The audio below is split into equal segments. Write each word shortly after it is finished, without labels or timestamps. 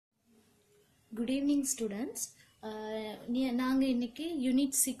Good evening, students. நாங்கள் இன்னைக்கு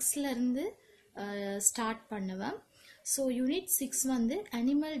unit 6ல இருந்து ஸ்டார்ட் பண்ணுவோம். ஸோ யூனிட் 6 வந்து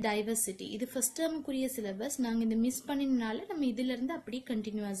அனிமல் டைவர்சிட்டி. இது ஃபர்ஸ்ட் டேர்முக்குரிய சிலபஸ். நாங்கள் இந்த மிஸ் பண்ணினால நம்ம இதிலிருந்து அப்படியே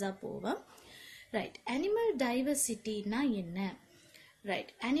கண்டினியூஸாக போவோம். ரைட், அனிமல் டைவர்சிட்டினா என்ன?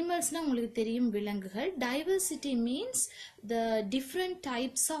 ரைட், அனிமல்ஸ்னா உங்களுக்கு தெரியும், விலங்குகள். Diversity means the different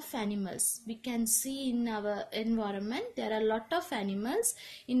types of animals we can see in our environment. There are a lot of animals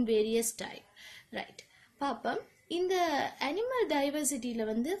in various type. Right, பாப்போம். இந்த அனிமல் டைவர்சிட்டியில்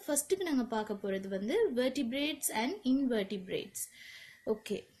வந்து ஃபர்ஸ்ட்டுக்கு நாங்கள் பார்க்க போகிறது வந்து vertebrates and invertebrates.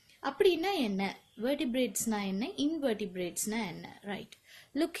 ஓகே, அப்படின்னா என்ன? vertebrates-னா என்ன, invertebrates-னா என்ன? Right,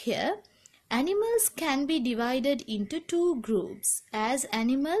 look here. Animals can be divided into two groups as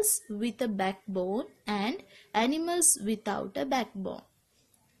animals with a backbone and animals without a backbone.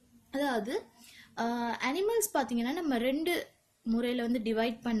 அதாவது animals பார்த்தீங்கன்னா நம்ம ரெண்டு முறையில் வந்து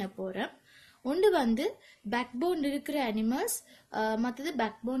டிவைட் பண்ண போகிறோம். ஒன்று வந்து பேக்போன் இருக்கிற அனிமல்ஸ், மற்றது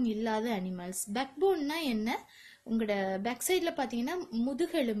பேக்போன் இல்லாத அனிமல்ஸ். பேக்போன்னா என்ன? உங்களோட பேக் சைடில் பார்த்தீங்கன்னா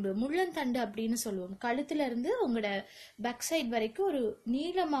முதுகெலும்பு, முள்ளந்தண்டு அப்படின்னு சொல்லுவோம். கழுத்துல இருந்து உங்களோட பேக் சைட் வரைக்கும் ஒரு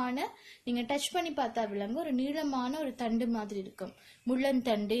நீளமான, நீங்கள் டச் பண்ணி பார்த்தா விலங்கு ஒரு நீளமான ஒரு தண்டு மாதிரி இருக்கும்.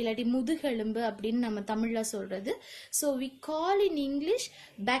 முள்ளந்தண்டு இல்லாட்டி முதுகெலும்பு அப்படின்னு நம்ம தமிழில் சொல்றது. So we call in English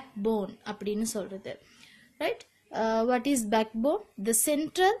back phone அப்படின்னு சொல்றது. Right, what is back phone? The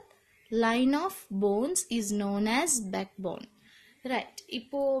central line of bones is known as backbone. Right,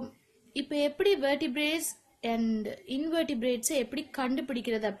 இப்போ எப்படி vertebrates and invertebrates எப்படி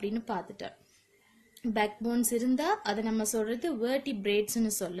கண்டுபிடிக்கிறது அப்படின்னு பார்த்துட்டோம். பேக்போன்ஸ் இருந்தா அதை நம்ம சொல்றது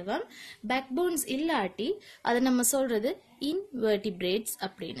vertebrates-னு சொல்லுவோம். பேக்போன்ஸ் இல்லாட்டி அதை நம்ம சொல்றது invertebrates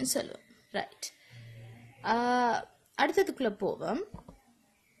அப்படின்னு சொல்லுவோம். ரைட், அடுத்ததுக்குள்ள போவோம்.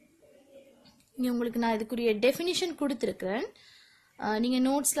 உங்களுக்கு நான் இதுக்குரிய டெஃபினிஷன் கொடுத்துருக்கிறேன், நீங்க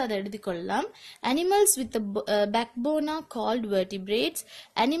நோட்ஸ்ல அதை எழுதிக்கொள்ளலாம். Animals with a backbone are called vertebrates.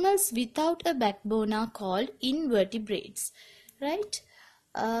 Animals without a backbone are called invertebrates. Right?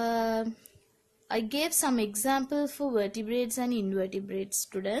 I gave some examples for vertebrates and invertebrates,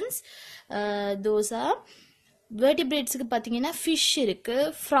 students. Those are vertebrates-க்கு பார்த்தீங்கன்னா fish இருக்கு,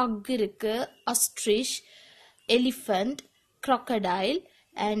 frog இருக்கு, ostrich, elephant, crocodile.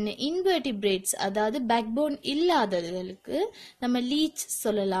 And invertebrates அதாவது backbone இல்லாததுகளுக்கு நம்ம leech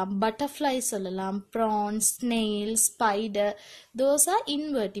சொல்லலாம், butterfly சொல்லலாம், prawns, snail, spider. Those are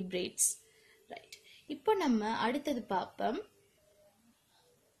invertebrates. Right, இப்போ நம்ம அடுத்தது பார்ப்போம்.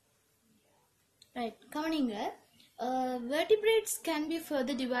 ரைட், கவனிங்க. Vertebrates can be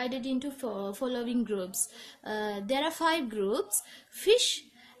further divided into following groups. There are 5 groups: fish,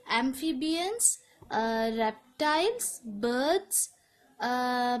 amphibians, reptiles, birds,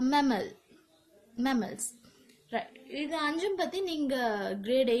 mammals. Right, இது அஞ்சும் பற்றி நீங்கள்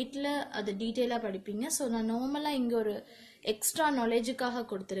கிரேட் 8ல் அது டீட்டெயிலாக படிப்பீங்க. ஸோ நான் நார்மலாக இங்கே ஒரு எக்ஸ்ட்ரா நாலேஜுக்காக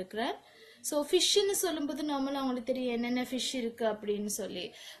கொடுத்துருக்குறேன். ஸோ ஃபிஷ்ஷுன்னு சொல்லும்போது நார்மலாக உங்களுக்கு தெரியும் என்னென்ன ஃபிஷ் இருக்குது அப்படின்னு சொல்லி.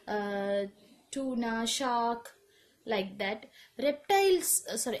 டூனா, ஷார்க், லைக் தட். ரெப்டைல்ஸ்,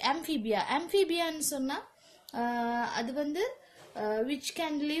 ஆம்ஃபீபியான்னு சொன்னால் அது வந்து which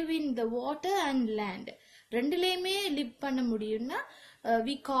can live in the water and land. ரெண்டுலேயுமே லிவ் பண்ண முடியும்னா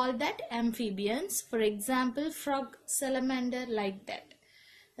we call that amphibians. For example, frog, salamander, like that.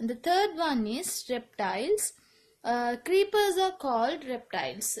 And the third one is reptiles. Creepers are called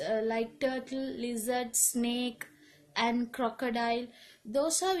reptiles, like turtle, lizard, snake, and crocodile.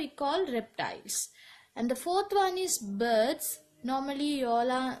 Those are we call reptiles. And the fourth one is birds. Normally you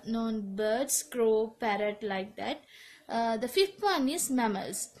all are known birds, crow, parrot, like that. The fifth one is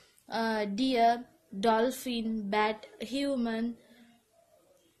mammals. Deer, dolphin, bat, human.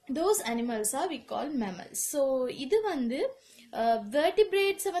 Those animals are we call mammals. So இது வந்து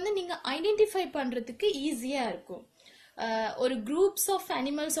vertebrates வந்து நீங்க identify பண்றதுக்கு ஈஸியா இருக்கும். ஒரு groups of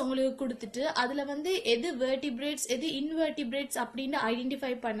animals உங்களுக்கு கொடுத்துட்டு அதுல வந்து எது vertebrates எது invertebrates அப்படின்னு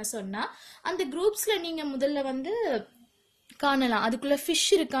ஐடென்டிஃபை பண்ண சொன்னா அந்த குரூப்ஸ்ல நீங்க முதல்ல வந்து காணலாம். அதுக்குள்ள ஃபிஷ்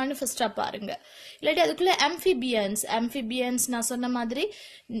இருக்கான்னு ஃபர்ஸ்டா பாருங்க. இல்லாட்டி அதுக்குள்ள ஆம்ஃபிபியன்ஸ் நான் சொன்ன மாதிரி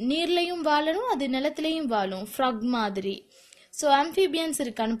நீர்லையும் வாழணும், அது நிலத்திலையும் வாழும், ஃப்ராக் மாதிரி. ஸோ ஆம்ஃபிபியன்ஸ்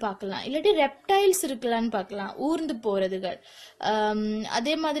இருக்கான்னு பார்க்கலாம். இல்லாட்டி ரெப்டைல்ஸ் இருக்கலான்னு பார்க்கலாம், ஊர்ந்து போறதுகள்.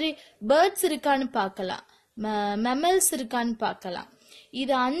 அதே மாதிரி பேர்ட்ஸ் இருக்கான்னு பார்க்கலாம், மெமல்ஸ் இருக்கான்னு பார்க்கலாம்.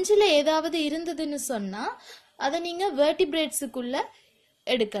 இது 5ல் ஏதாவது இருந்ததுன்னு சொன்னா அதை நீங்க வெர்டிபிரேட்ஸுக்குள்ள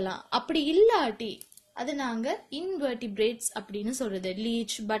எடுக்கலாம். அப்படி இல்லாட்டி அது நாங்க இன்வெர்டிபிரேட்ஸ் அப்படின்னு சொல்றது.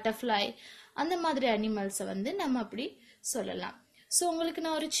 லீச், பட்டர்ஃப்ளை, அந்த மாதிரி அனிமல்ஸை வந்து நம்ம அப்படி சொல்லலாம். ஸோ உங்களுக்கு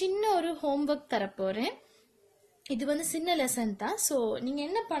நான் ஒரு சின்ன ஒரு ஹோம்ஒர்க் தரப்போறேன். இது வந்து சின்ன லெசன் தான். ஸோ நீங்க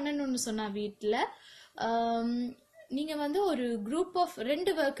என்ன பண்ணணும்னு சொன்னா வீட்டில் நீங்க வந்து ஒரு குரூப் ஆஃப்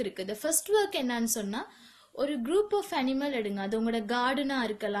 2 ஒர்க் இருக்கு. the first work என்னன்னு சொன்னா ஒரு குரூப் ஆஃப் அனிமல் எடுங்க. அது உங்களோட கார்டனா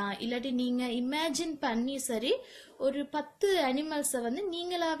இருக்கலாம், இல்லாட்டி நீங்க இமேஜின் பண்ணி சரி ஒரு 10 அனிமல்ஸை வந்து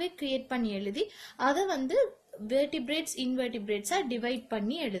நீங்களாவே கிரியேட் பண்ணி எழுதி அதை வந்து vertebrates invertebrates டிவைட்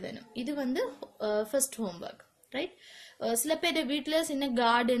பண்ணி எழுதணும். இது வந்து ஃபர்ஸ்ட் ஹோம்ஒர்க், ரைட்? சில பேர் வீட்டுல சின்ன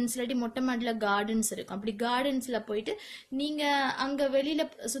கார்டன்ஸ் இல்லாட்டி மொட்டை மாடில கார்டன்ஸ் இருக்கும். அப்படி கார்டன்ஸ்ல போயிட்டு நீங்க அங்க வெளியில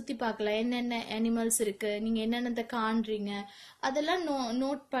சுத்தி பார்க்கலாம், என்னென்ன அனிமல்ஸ் இருக்கு, நீங்க என்னென்ன காண்றீங்க, அதெல்லாம்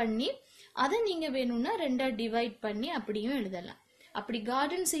நோட் பண்ணி அதை நீங்க வேணும்னா 2 டிவைட் பண்ணி அப்படியும் எழுதலாம். அப்படி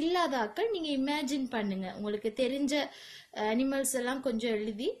கார்டன்ஸ் இல்லாத ஆக்கள் நீங்க இமேஜின் பண்ணுங்க, உங்களுக்கு தெரிஞ்ச அனிமல்ஸ் எல்லாம் கொஞ்சம்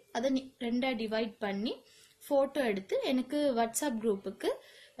எழுதி அதை 2 டிவைட் பண்ணி போட்டோ எடுத்து எனக்கு வாட்ஸ்அப் குரூப்புக்கு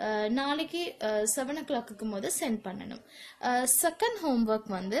நாளைக்கு 7 o'clock போது சென்ட் பண்ணணும். செகண்ட் ஹோம்ஒர்க்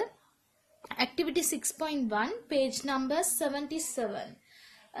வந்து ஆக்டிவிட்டி 6.1 பேஜ் நம்பர் 77.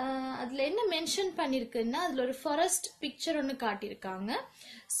 அதில் என்ன மென்ஷன் பண்ணியிருக்குன்னா அதில் ஒரு ஃபாரஸ்ட் பிக்சர் ஒன்று காட்டியிருக்காங்க.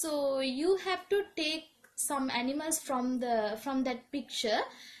 So you have to take some animals from that picture,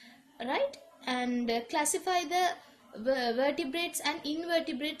 right, and classify the vertebrates and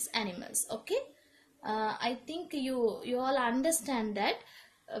invertebrates animals. Okay, I think you all understand that.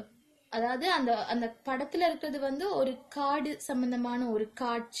 அதாவது அந்த படத்துல இருக்கிறது வந்து ஒரு காடு சம்பந்தமான ஒரு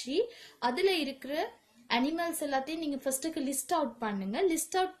காட்சி. அதுல இருக்கிற அனிமல்ஸ் எல்லாத்தையும் நீங்க ஃபர்ஸ்ட்டுக்கு லிஸ்ட் அவுட் பண்ணுங்க.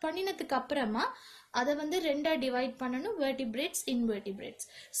 லிஸ்ட் அவுட் பண்ணினதுக்கு அப்புறமா அதை வந்து 2 டிவைட் பண்ணணும், வெர்டிபிரேட்ஸ் இன்வெர்டிபிரேட்ஸ்.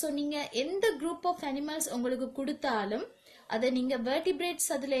 ஸோ நீங்க எந்த குரூப் ஆஃப் அனிமல்ஸ் உங்களுக்கு கொடுத்தாலும் அதை நீங்க வெர்டிபிரேட்ஸ்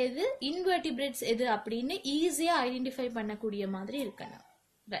அதுல எது, இன்வெர்டிபிரேட்ஸ் எது அப்படின்னு ஈஸியா ஐடென்டிஃபை பண்ணக்கூடிய மாதிரி இருக்கணும்,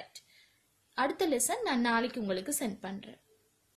 ரைட்? அடுத்த லெசன் நான் நாளைக்கு உங்களுக்கு சென்ட் பண்றேன்.